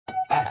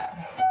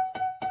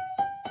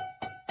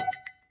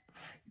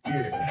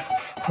Yeah,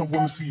 I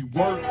wanna see you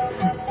work,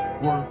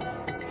 work,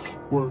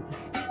 work,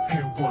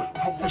 and work.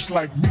 I wish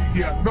like me,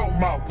 yeah, I know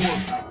my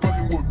worth.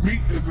 Fucking with me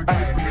is a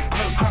gift and a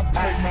curse. I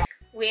pay my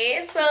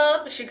What's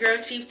up? It's your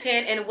girl Chief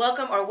 10 and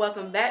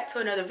welcome back to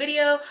another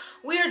video.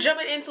 We are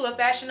jumping into a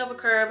FashionNova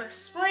Curve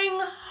spring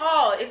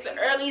haul. It's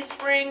early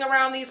spring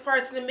around these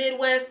parts in the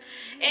Midwest,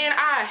 and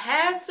I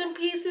had some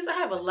pieces. I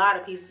have a lot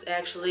of pieces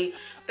actually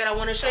that I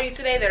want to show you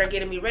today that are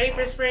getting me ready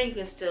for spring. You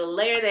can still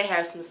layer. They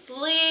have some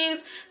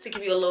sleeves to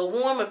keep you a little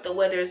warm if the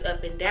weather is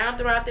up and down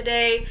throughout the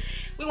day.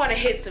 We want to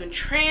hit some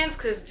trends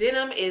because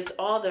denim is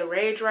all the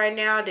rage right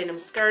now. Denim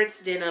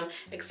skirts, denim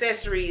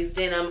accessories,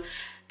 denim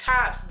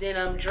tops,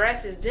 denim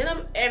dresses,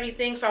 denim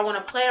everything. So I want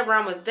to play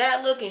around with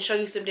that look and show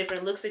you some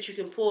different looks that you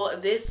can pull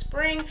this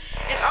spring.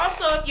 And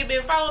also, if you've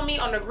been following me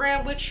on the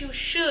gram, which you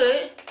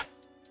should,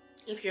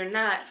 if you're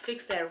not,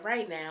 fix that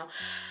right now.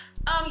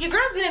 Your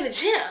girl's been in the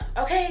gym,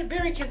 okay,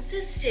 very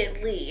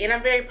consistently, and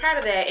I'm very proud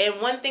of that. And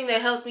one thing that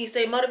helps me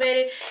stay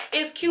motivated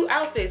is cute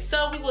outfits.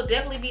 So we will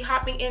definitely be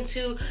hopping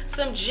into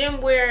some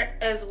gym wear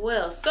as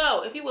well.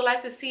 So if you would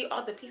like to see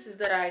all the pieces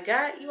that I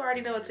got, you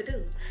already know what to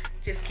do.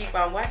 Just keep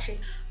on watching.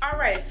 All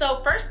right,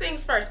 so first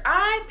things first,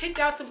 I picked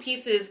out some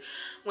pieces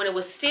when it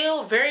was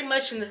still very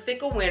much in the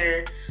thick of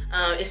winter.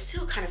 It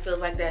still kind of feels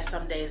like that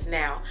some days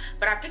now,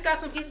 but I picked out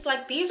some pieces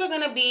like these are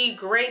gonna be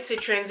great to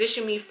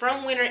transition me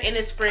from winter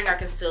into spring. I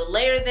can still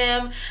layer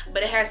them,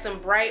 but it has some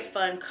bright,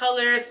 fun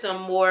colors,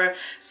 some more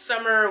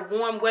summer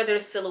warm weather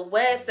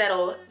silhouettes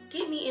that'll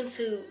get me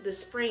into the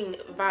spring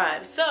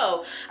vibe.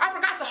 So I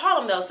forgot to haul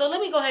them though, so let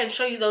me go ahead and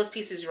show you those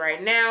pieces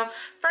right now.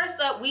 First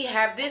up, we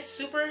have this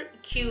super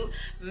cute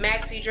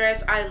maxi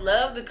dress. I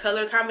love the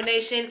color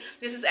combination.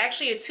 This is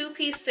actually a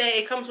two-piece set.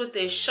 It comes with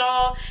this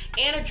shawl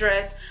and a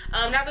dress.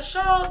 Now the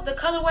shawl, the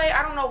colorway,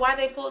 I don't know why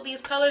they pulled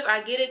these colors.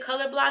 I get it,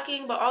 color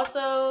blocking, but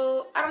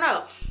also I don't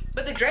know.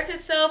 But the dress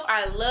itself,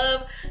 I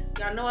love.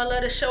 Y'all know I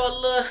love to show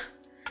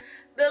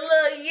the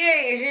little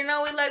yays, you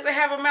know, we like to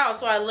have them out.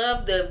 So I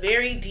love the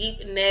very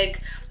deep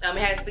neck. It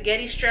has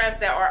spaghetti straps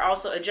that are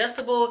also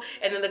adjustable,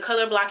 and then the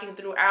color blocking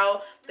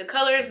throughout. The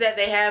colors that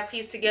they have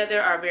pieced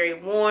together are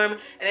very warm, and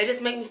they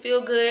just make me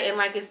feel good, and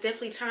like it's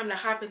definitely time to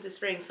hop into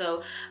spring.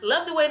 So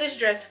love the way this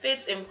dress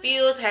fits and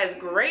feels, has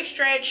great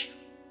stretch.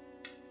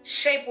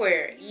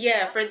 Shapewear,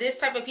 yeah, for this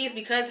type of piece,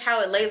 because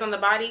how it lays on the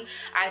body,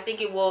 I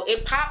think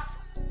it pops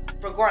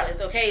regardless.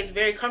 Okay, it's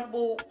very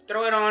comfortable.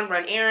 Throw it on,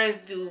 run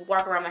errands,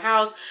 walk around the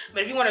house.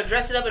 But if you want to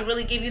dress it up and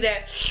really give you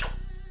that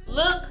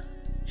look,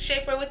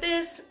 shapewear with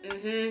this,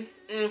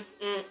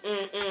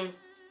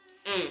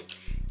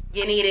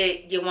 you need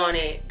it, you want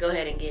it, go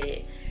ahead and get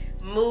it.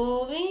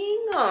 Moving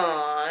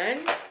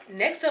on,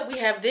 next up we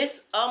have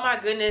this, oh my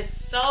goodness,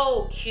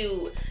 so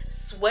cute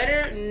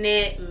sweater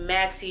knit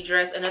maxi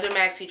dress, another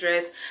maxi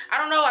dress. I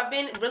don't know, I've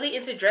been really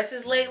into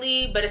dresses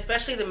lately, but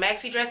especially the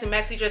maxi dress and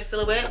maxi dress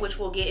silhouette, which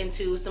we'll get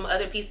into some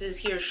other pieces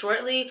here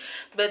shortly.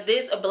 But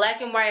this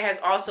black and white has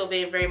also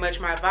been very much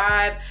my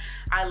vibe.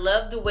 I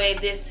love the way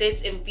this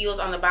sits and feels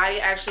on the body.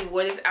 I actually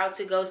wore this out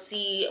to go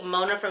see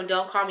Mona from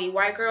Don't Call Me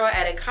White Girl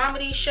at a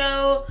comedy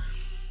show.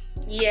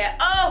 Yeah,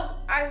 oh,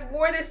 I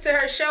wore this to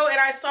her show and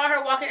I saw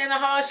her walking in the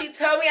hall. She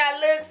told me I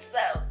looked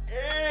so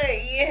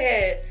good,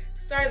 yeah.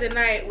 Started the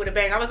night with a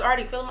bang. I was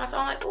already feeling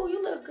myself. I'm like, oh,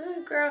 you look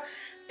good, girl.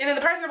 And then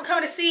the person I'm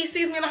coming to see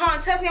sees me in the hall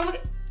and tells me I'm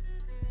looking.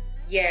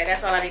 Yeah,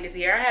 that's all I need to see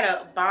here. I had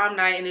a bomb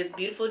night in this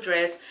beautiful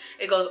dress.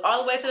 It goes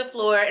all the way to the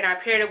floor, and I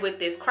paired it with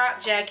this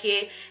crop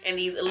jacket and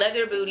these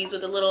leather booties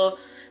with a little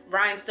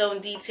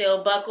rhinestone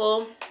detail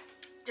buckle.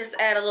 Just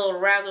add a little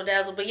razzle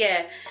dazzle. But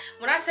yeah,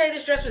 when I say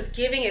this dress was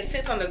giving, it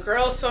sits on the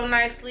girl so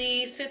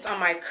nicely, sits on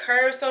my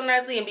curve so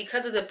nicely, and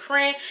because of the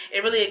print,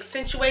 it really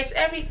accentuates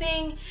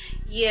everything.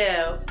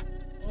 Yeah.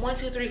 1,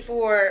 2, 3,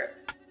 4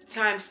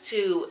 times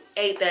 2,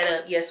 ate that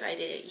up. Yes, I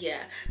did.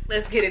 Yeah,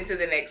 let's get into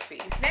the next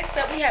piece. Next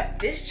up, we have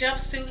this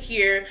jumpsuit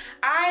here.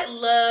 I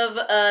love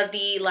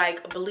the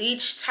like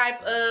bleach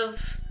type of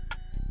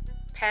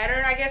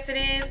pattern, I guess it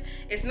is.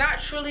 It's not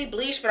truly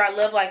bleached, but I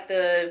love like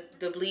the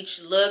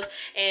bleach look.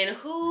 And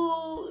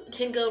who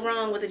can go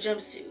wrong with a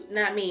jumpsuit?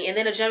 Not me. And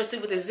then a jumpsuit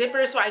with a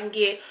zipper, so I can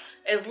get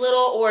as little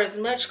or as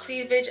much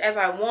cleavage as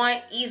I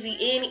want. Easy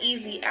in,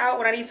 easy out.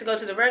 When I need to go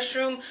to the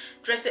restroom,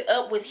 dress it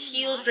up with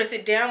heels, dress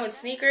it down with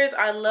sneakers.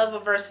 I love a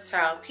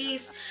versatile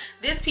piece.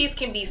 This piece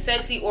can be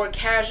sexy or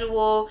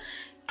casual.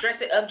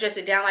 Dress it up, dress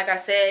it down, like I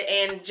said,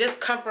 and just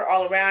comfort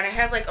all around. It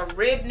has like a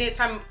rib knit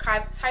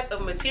type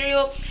of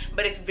material,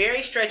 but it's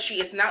very stretchy.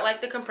 It's not like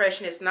the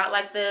compression. It's not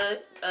like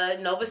the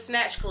Nova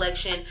Snatch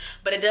collection,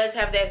 but it does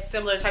have that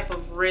similar type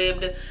of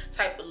ribbed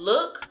type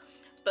look,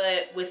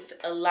 but with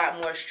a lot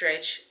more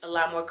stretch, a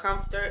lot more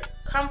comfort,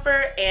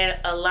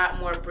 and a lot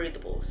more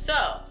breathable. So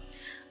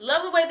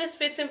love the way this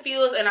fits and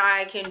feels, and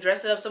I can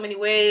dress it up so many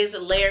ways,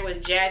 layer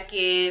with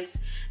jackets,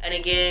 and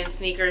again,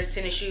 sneakers,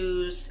 tennis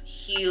shoes,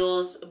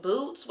 heels,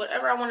 boots,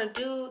 whatever I want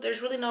to do.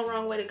 There's really no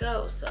wrong way to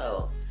go.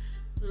 So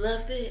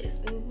love this.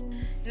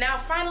 Now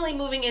finally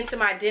moving into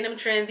my denim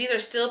trends, these are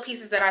still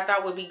pieces that I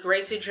thought would be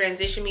great to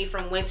transition me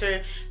from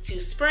winter to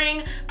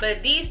spring,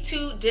 but these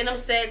two denim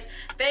sets,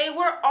 they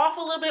were off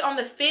a little bit on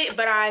the fit,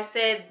 but I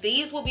said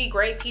these will be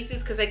great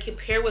pieces because they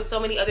compare with so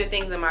many other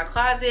things in my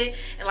closet,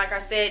 and like I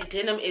said,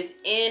 denim is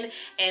in,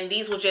 and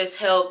these will just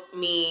help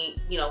me,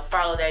 you know,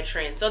 follow that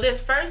trend. So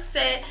this first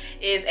set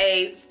is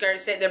a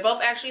skirt set. They're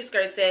both actually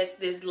skirt sets.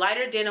 This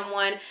lighter denim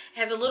one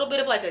has a little bit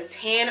of like a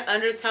tan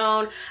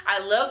undertone. I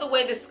love the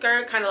way the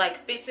skirt kind of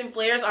like fits and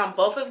flares on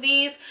both of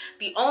these.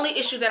 The only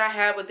issue that I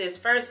had with this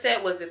first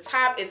set was the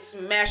top. It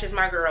smashes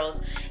my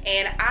girls,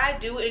 and I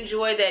do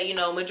enjoy that, you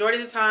know,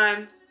 majority of the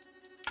time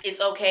it's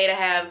okay to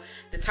have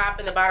the top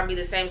and the bottom be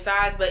the same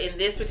size, but in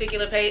this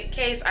particular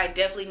case I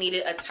definitely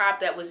needed a top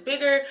that was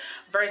bigger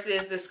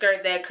versus the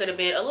skirt that could have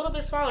been a little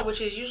bit smaller,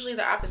 which is usually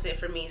the opposite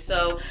for me.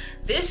 So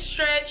this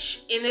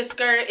stretch in this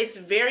skirt, it's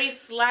very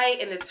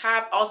slight, and the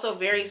top also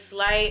very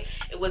slight.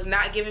 It was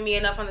not giving me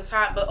enough on the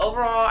top, but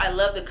overall I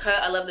love the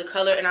cut, I love the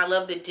color, and I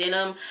love the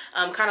denim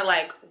kind of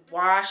like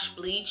wash,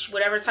 bleach,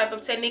 whatever type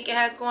of technique it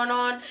has going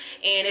on,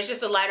 and it's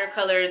just a lighter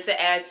color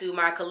to add to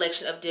my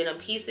collection of denim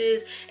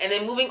pieces. And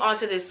then moving on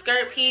to this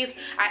skirt piece,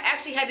 I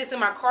actually had this in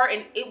my cart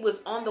and it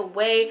was on the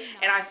way,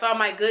 and I saw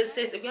my good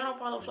sis. If y'all don't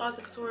follow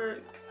Closet Couture,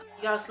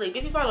 y'all sleep.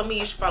 If you follow me,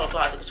 you should follow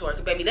Closet Couture,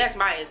 because baby, that's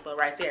my inspo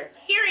right there.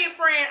 Period,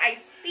 friend, I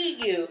see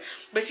you.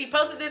 But she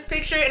posted this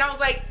picture and I was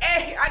like,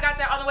 hey, I got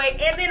that on the way.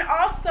 And then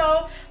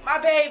also my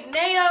babe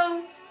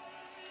Nao,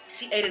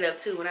 she ate it up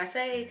too. When I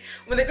say,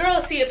 when the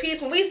girls see a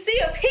piece, when we see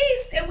a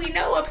piece, and we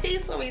know a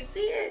piece when we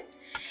see it,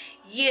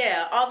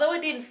 yeah, although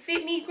it didn't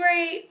fit me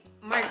great,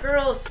 my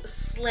girls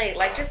slayed.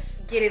 Like,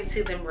 just get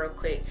into them real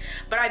quick.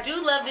 But I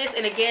do love this,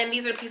 and again,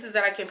 these are pieces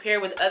that I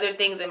compare with other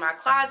things in my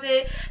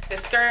closet. The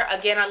skirt,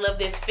 again, I love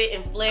this fit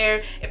and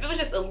flare. If it was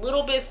just a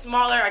little bit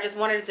smaller, I just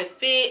wanted it to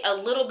fit a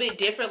little bit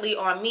differently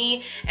on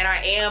me, and I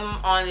am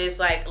on this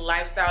like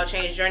lifestyle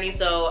change journey,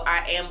 so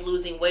I am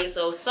losing weight,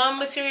 so some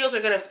materials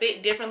are gonna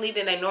fit differently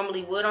than they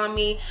normally would on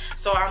me,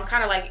 so I'm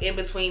kind of like in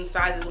between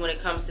sizes when it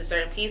comes to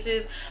certain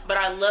pieces. But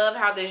I love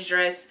how this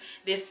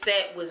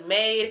set was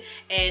made,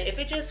 and if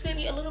it just fit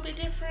me a little bit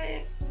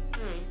different,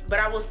 but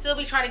I will still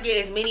be trying to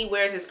get as many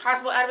wears as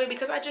possible out of it,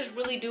 because I just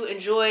really do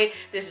enjoy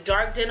this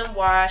dark denim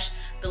wash,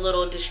 the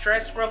little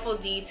distressed ruffle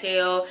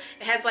detail.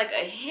 It has like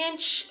a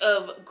hint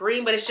of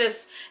green, but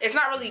it's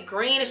not really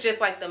green, it's just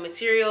like the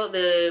material,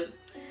 the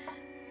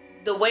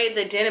way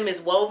the denim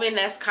is woven,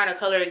 that's kind of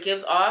color it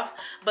gives off.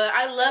 But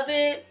I love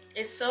it.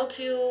 It's so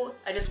cute.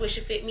 I just wish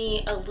it fit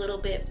me a little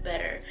bit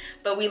better.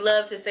 But we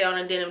love to stay on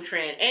a denim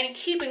trend. And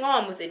keeping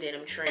on with the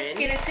denim trend, let's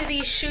get into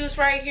these shoes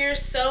right here.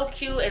 So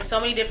cute, and so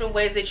many different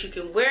ways that you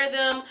can wear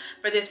them.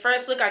 For this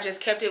first look, I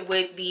just kept it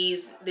with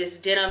this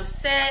denim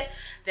set.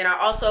 Then I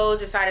also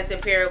decided to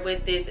pair it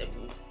with this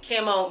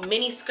camo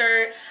mini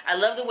skirt. I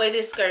love the way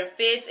this skirt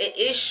fits. It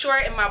is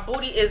short and my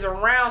booty is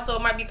round, so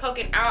it might be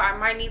poking out. I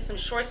might need some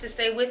shorts to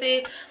stay with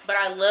it, but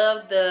I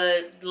love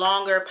the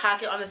longer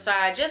pocket on the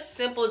side. Just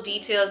simple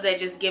details that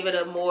just give it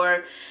a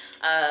more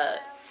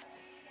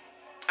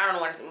I don't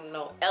know what to say,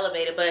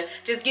 elevated, but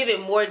just give it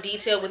more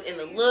detail within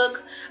the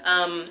look.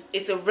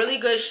 It's a really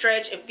good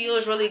stretch. It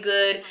feels really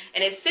good,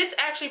 and it sits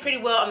actually pretty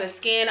well on the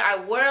skin.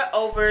 I wore it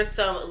over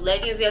some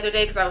leggings the other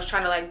day because I was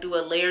trying to like do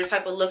a layer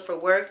type of look for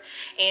work,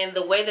 and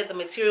the way that the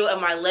material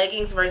of my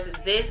leggings versus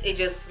this, it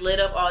just slid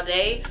up all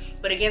day.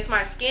 But against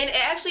my skin, it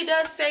actually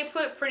does stay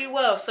put pretty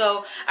well.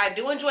 So I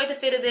do enjoy the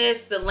fit of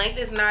this. The length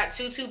is not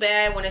too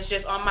bad when it's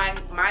just on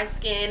my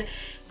skin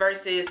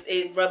versus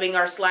it rubbing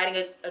or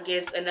sliding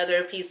against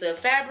another piece of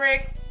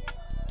fabric.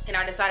 And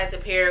I decided to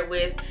pair it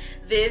with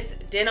this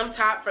denim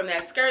top from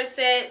that skirt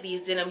set,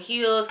 these denim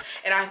heels,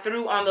 and I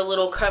threw on the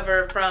little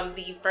cover from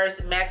the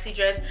first maxi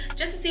dress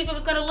just to see if it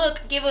was gonna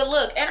give it a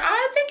look. And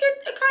I think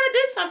it kind of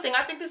did something.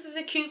 I think this is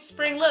a cute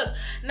spring look.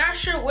 Not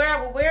sure where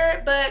I will wear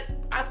it, but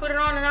I put it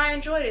on and I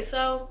enjoyed it.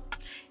 So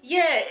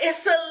yeah,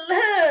 it's a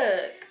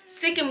look.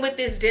 Sticking with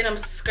this denim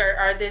skirt,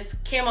 or this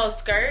camo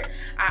skirt,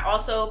 I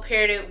also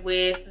paired it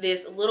with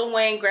this Lil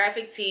Wayne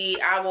graphic tee.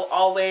 I will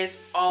always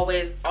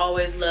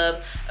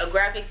love a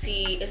graphic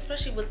tee,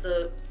 especially with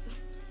the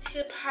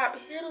hip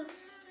hop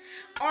hitters,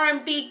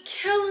 R&B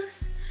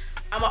killers.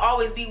 I'ma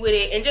always be with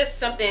it, and just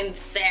something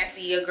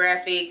sassy, a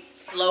graphic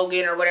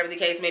slogan or whatever the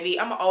case may be.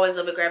 I'ma always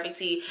love a graphic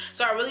tee.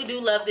 So I really do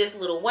love this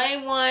Lil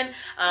Wayne one.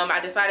 I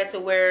decided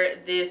to wear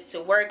this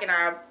to work, and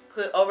I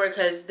put over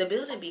because the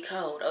building be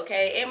cold,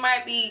 okay? It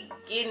might be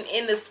getting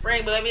in the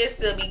spring, but maybe it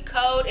still be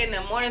cold in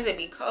the mornings. It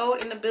be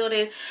cold in the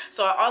building.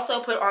 So I also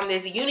put on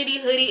this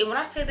Unity hoodie, and when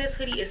I say this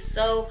hoodie is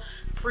so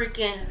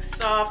freaking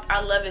soft,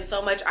 I love it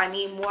so much. I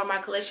need more of my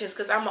collections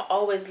because I'ma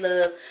always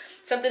love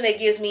something that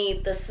gives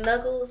me the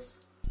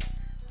snuggles.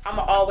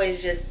 I'ma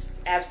always just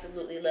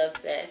absolutely love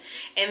that.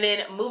 And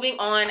then moving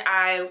on,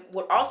 I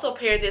would also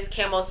pair this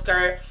camo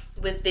skirt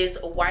with this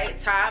white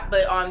top,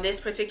 but on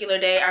this particular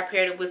day I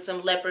paired it with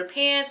some leopard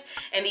pants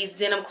and these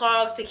denim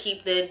clogs to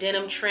keep the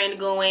denim trend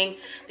going,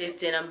 this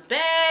denim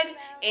bag,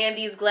 and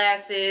these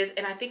glasses,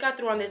 and I think I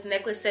threw on this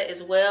necklace set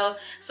as well.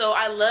 So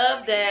I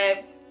love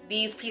that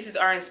these pieces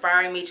are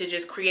inspiring me to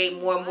just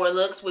create more and more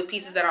looks with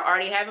pieces that I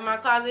already have in my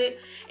closet,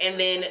 and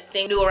then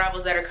new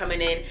arrivals that are coming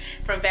in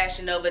from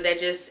FashionNova that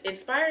just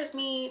inspires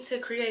me to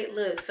create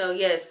looks. So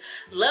yes,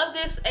 love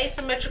this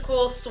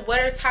asymmetrical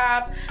sweater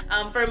top.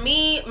 For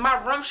me,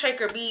 my rump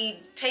shaker be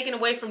taken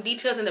away from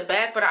details in the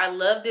back, but I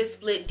love this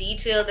split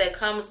detail that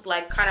comes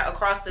like kind of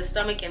across the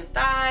stomach and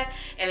thigh,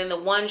 and then the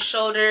one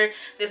shoulder.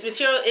 This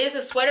material is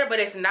a sweater, but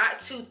it's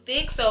not too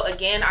thick, so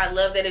again, I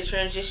love that it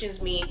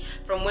transitions me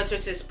from winter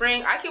to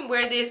spring. I can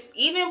wear this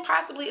even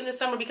possibly in the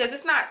summer because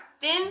it's not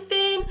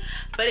thin,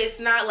 but it's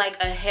not like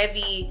a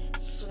heavy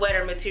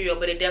sweater material,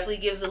 but it definitely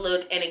gives a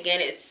look, and again,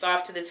 it's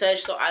soft to the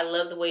touch, so I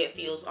love the way it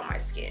feels on my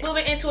skin.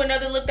 Moving into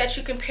another look that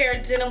you can pair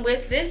denim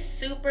with, this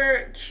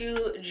super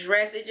cute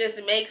dress. It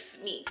just makes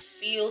me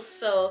feel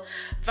so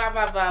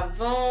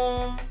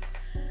va-va-va-voom.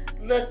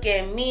 Look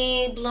at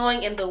me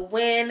blowing in the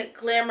wind,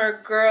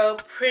 glamour girl,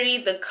 pretty.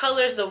 The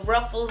colors, the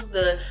ruffles,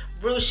 the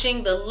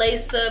ruching, the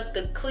lace up,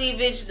 the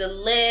cleavage, the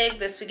leg,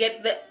 the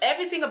spaghetti,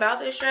 everything about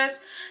this dress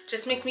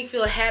just makes me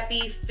feel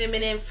happy,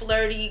 feminine,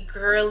 flirty,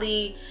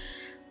 girly,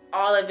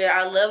 all of it.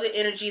 I love the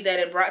energy that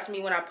it brought to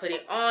me when I put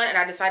it on, and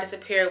I decided to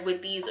pair it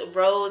with these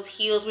rose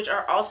heels, which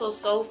are also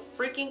so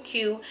freaking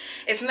cute.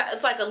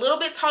 It's like a little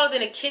bit taller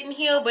than a kitten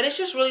heel, but it's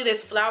just really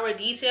this flower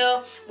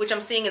detail, which I'm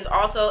seeing is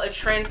also a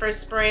trend for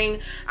spring.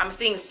 I'm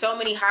seeing so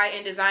many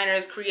high-end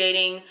designers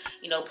creating,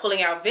 you know,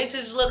 pulling out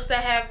vintage looks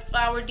that have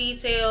flower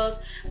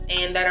details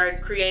and that are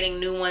creating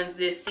new ones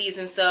this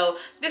season. So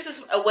this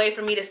is a way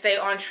for me to stay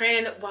on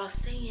trend while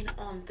staying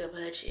on the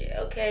budget,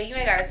 okay? You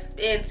ain't gotta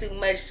spend too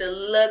much to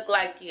look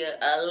like you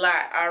a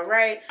lot, all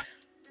right?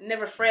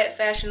 Never fret,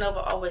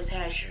 FashionNova always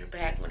has your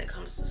back when it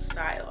comes to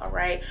style, all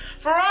right?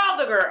 For all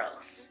the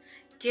girls,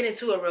 get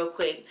into it real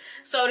quick.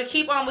 So to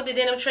keep on with the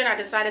denim trend, I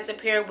decided to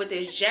pair it with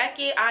this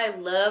jacket. I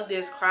love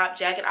this crop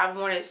jacket. I've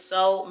worn it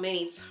so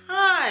many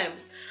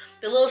times.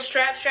 The little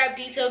strap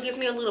detail gives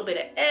me a little bit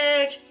of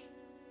edge.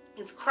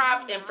 It's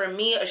cropped, and for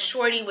me, a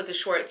shorty with a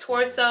short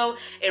torso,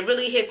 it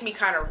really hits me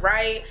kind of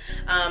right.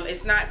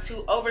 It's not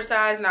too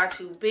oversized, not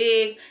too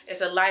big. It's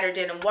a lighter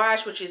denim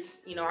wash, which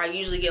is, you know, I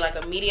usually get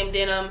like a medium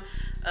denim,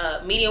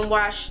 medium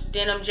wash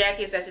denim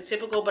jackets. That's a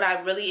typical, but I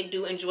really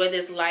do enjoy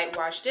this light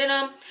wash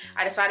denim.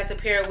 I decided to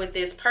pair it with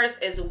this purse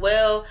as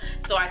well,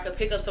 so I could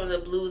pick up some of the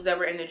blues that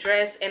were in the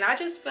dress, and I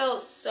just felt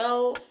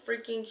so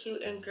freaking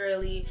cute and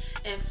girly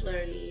and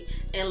flirty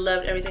and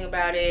loved everything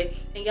about it.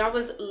 And y'all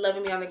was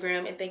loving me on the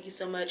gram, and thank you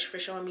so much for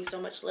showing me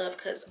so much love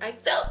because I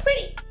felt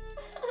pretty.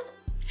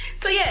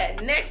 So yeah,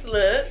 next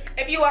look.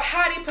 If you a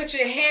hottie, put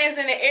your hands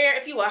in the air.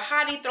 If you a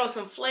hottie, throw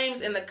some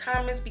flames in the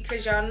comments,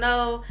 because y'all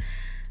know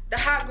the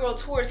hot girl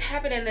tour is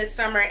happening this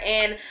summer,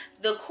 and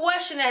the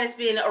question that has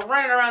been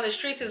running around the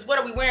streets is, what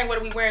are we wearing? What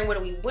are we wearing? What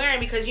are we wearing?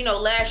 Because, you know,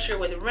 last year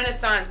with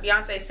Renaissance,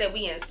 Beyonce said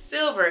we in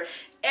silver.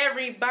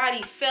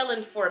 Everybody fell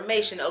in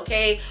formation,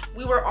 okay?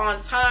 We were on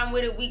time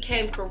with it. We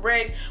came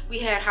correct. We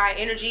had high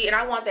energy, and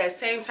I want that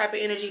same type of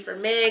energy for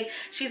Meg.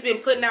 She's been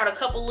putting out a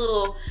couple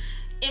little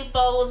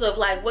infos of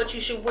like what you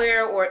should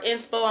wear, or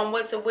inspo on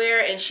what to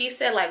wear, and she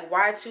said like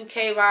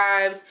Y2K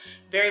vibes,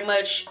 very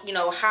much, you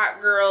know, hot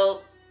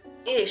girl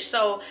ish.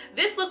 So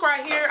this look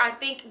right here I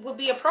think would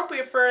be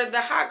appropriate for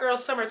the hot girl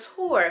summer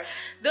tour.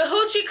 The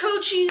hoochie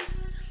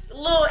coochies,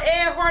 little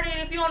Ed Hardy. And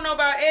if you don't know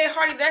about Ed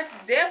Hardy,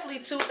 that's definitely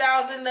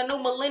 2000, the new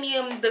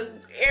millennium, the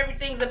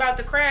everything's about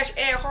to crash.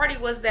 Ed Hardy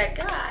was that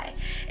guy.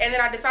 And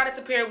then I decided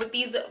to pair it with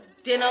these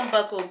denim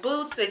buckle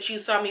boots that you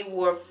saw me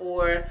wore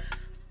for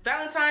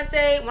Valentine's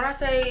Day. When I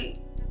say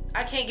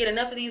I can't get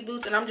enough of these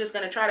boots, and I'm just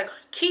gonna try to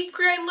keep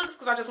creating looks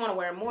because I just want to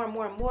wear more and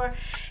more and more.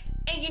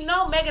 And you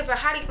know, Megan's a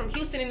hottie from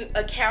Houston in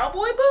a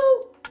cowboy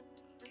boot.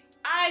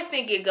 I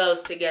think it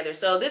goes together.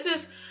 So this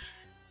is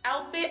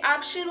outfit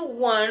option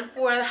 1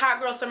 for the hot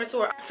girl summer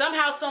tour.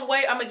 Somehow, some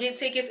way, I'm gonna get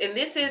tickets, and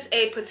this is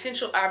a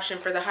potential option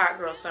for the hot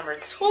girl summer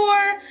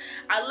tour.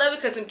 I love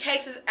it because some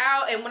cakes is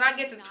out, and when I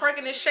get to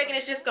twerking and shaking,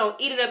 it's just gonna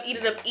eat it up, eat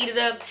it up, eat it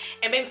up.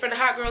 And maybe for the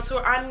hot girl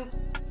tour, I'm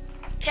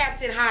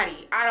Captain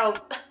Hottie. I don't,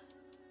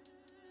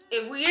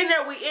 if we in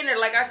there, we in there.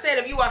 Like I said,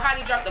 if you a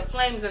hottie, drop the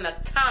flames in the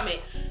comment.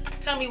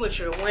 Tell me what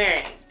you're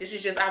wearing. This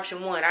is just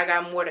option 1. I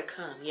got more to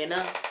come, you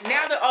know?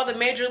 Now that all the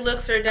major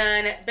looks are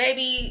done,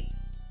 baby,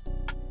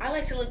 I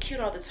like to look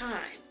cute all the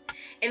time.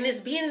 And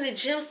this being in the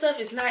gym stuff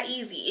is not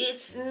easy.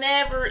 It's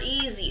never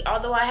easy.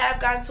 Although I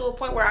have gotten to a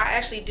point where I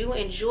actually do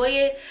enjoy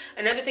it.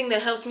 Another thing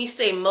that helps me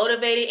stay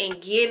motivated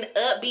and getting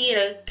up,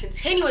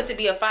 continuing to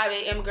be a 5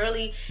 a.m.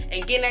 girly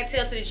and getting that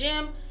tail to the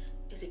gym,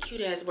 a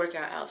cute ass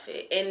workout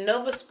outfit. And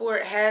Nova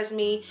Sport has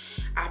me.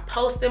 I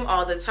post them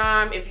all the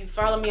time. If you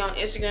follow me on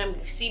Instagram,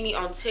 if you see me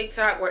on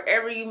TikTok,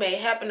 wherever you may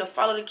happen to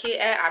follow the kid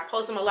at, I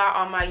post them a lot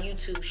on my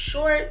YouTube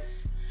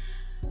shorts.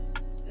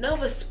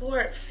 Nova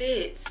Sport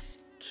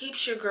fits,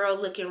 keeps your girl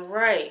looking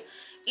right.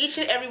 Each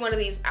and every one of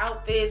these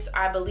outfits,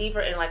 I believe,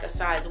 are in like a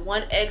size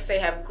 1X. They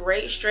have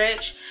great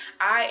stretch.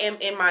 I am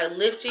in my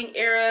lifting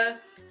era,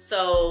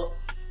 so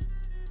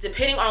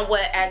depending on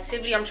what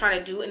activity I'm trying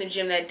to do in the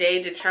gym that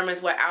day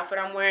determines what outfit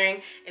I'm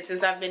wearing. And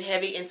since I've been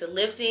heavy into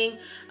lifting,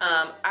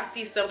 I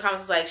see some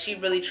comments like, she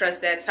really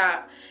trusts that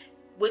top.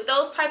 With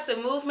those types of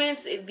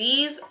movements,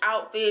 these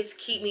outfits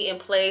keep me in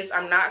place.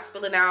 I'm not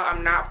spilling out,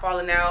 I'm not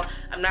falling out,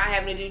 I'm not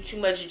having to do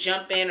too much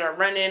jumping or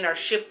running or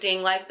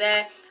shifting like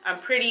that. I'm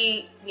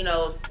pretty, you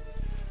know,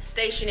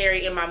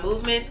 stationary in my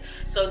movements.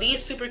 So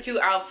these super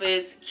cute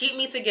outfits keep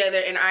me together,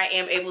 and I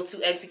am able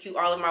to execute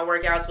all of my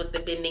workouts with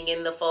the bending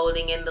and the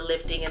folding and the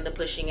lifting and the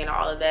pushing and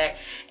all of that.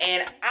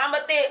 And I'm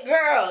a thick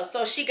girl,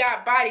 so she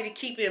got body to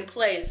keep in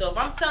place. So if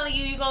I'm telling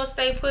you you're gonna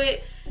stay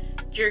put,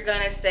 you're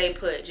gonna stay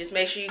put. Just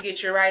make sure you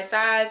get your right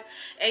size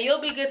and you'll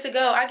be good to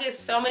go. I get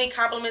so many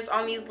compliments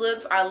on these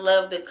looks. I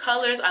love the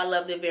colors, I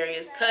love the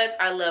various cuts,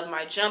 I love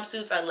my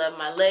jumpsuits, I love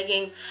my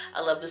leggings, I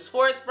love the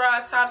sports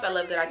bra tops. I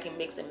love that I can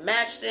mix and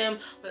match them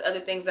with other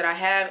things that I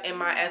have in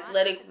my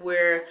athletic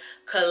wear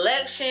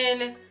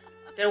collection.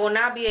 There will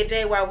not be a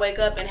day where I wake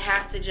up and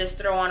have to just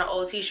throw on an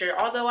old t-shirt,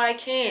 although I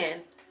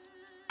can.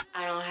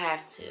 I don't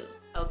have to,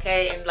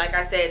 okay? And like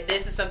I said,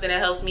 this is something that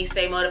helps me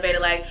stay motivated.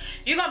 Like,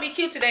 you're gonna be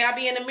cute today. I'll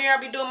be in the mirror, I'll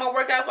be doing my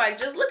workouts like,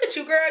 just look at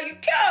you, girl, you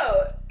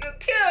cute, you're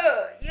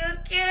cute, you're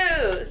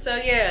cute. So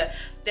yeah,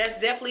 that's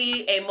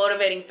definitely a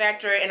motivating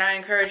factor, and I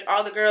encourage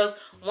all the girls,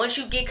 once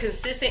you get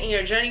consistent in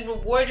your journey,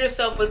 reward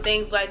yourself with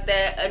things like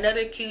that.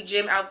 Another cute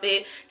gym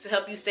outfit to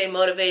help you stay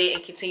motivated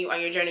and continue on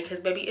your journey, because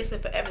baby, it's a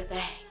forever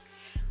thing.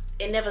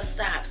 It never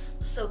stops.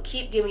 So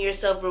keep giving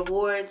yourself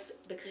rewards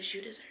because you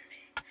deserve it.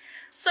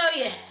 So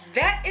yeah,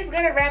 that is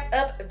gonna wrap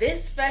up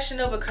this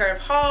FashionNova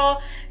Curve haul.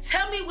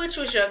 Tell me which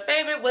was your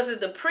favorite. Was it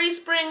the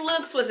pre-spring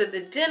looks? Was it the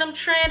denim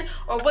trend?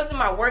 Or was it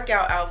my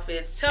workout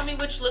outfits? Tell me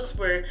which looks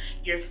were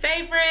your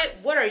favorite.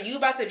 What are you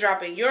about to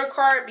drop in your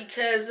cart?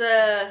 Because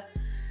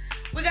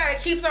we gotta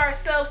keep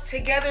ourselves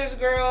together,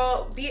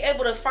 girl. Be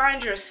able to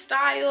find your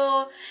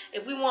style.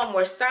 If we want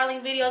more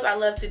styling videos, I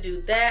love to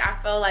do that.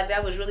 I felt like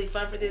that was really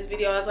fun for this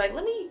video. I was like,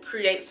 let me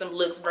create some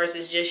looks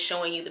versus just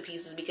showing you the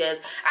pieces, because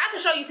I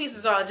can show you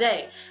pieces all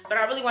day, but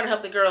I really want to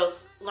help the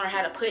girls learn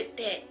how to put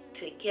that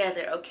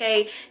together,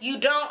 okay? You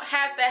don't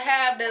have to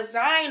have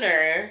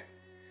designer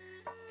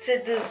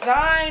to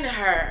design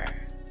her,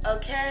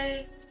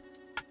 okay?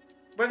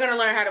 We're gonna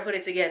learn how to put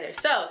it together.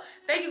 So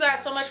thank you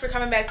guys so much for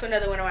coming back to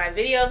another one of my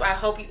videos. I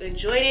hope you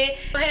enjoyed it.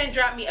 Go ahead and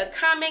drop me a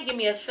comment, give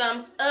me a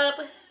thumbs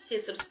up,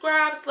 hit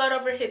subscribe, slide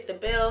over, hit the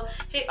bell,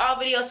 hit all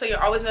videos so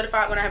you're always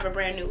notified when I have a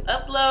brand new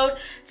upload.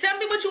 Tell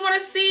me what you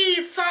want to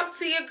see. Talk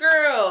to your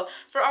girl.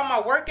 For all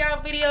my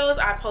workout videos,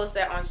 I post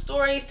that on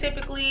stories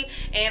typically,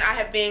 and I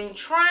have been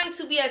trying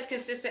to be as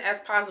consistent as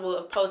possible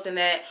of posting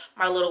that,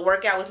 my little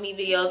workout with me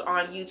videos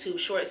on YouTube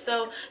Shorts.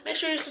 So make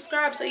sure you're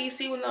subscribed so you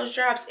see when those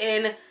drops.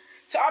 And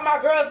to all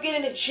my girls get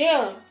in the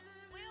gym,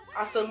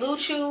 I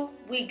salute you.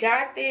 We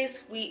got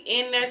this. We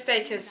in there.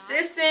 Stay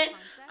consistent.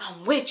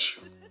 I'm with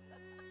you.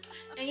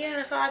 And yeah,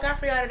 that's all I got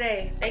for y'all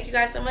today. Thank you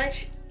guys so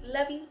much.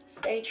 Love you.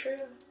 Stay true.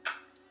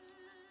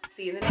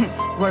 See you in the next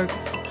one.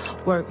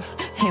 Work,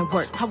 and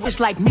work. I wish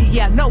like me,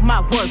 yeah, I know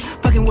my worth.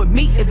 Fucking with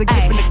me is a gift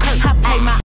and a curse. I pay my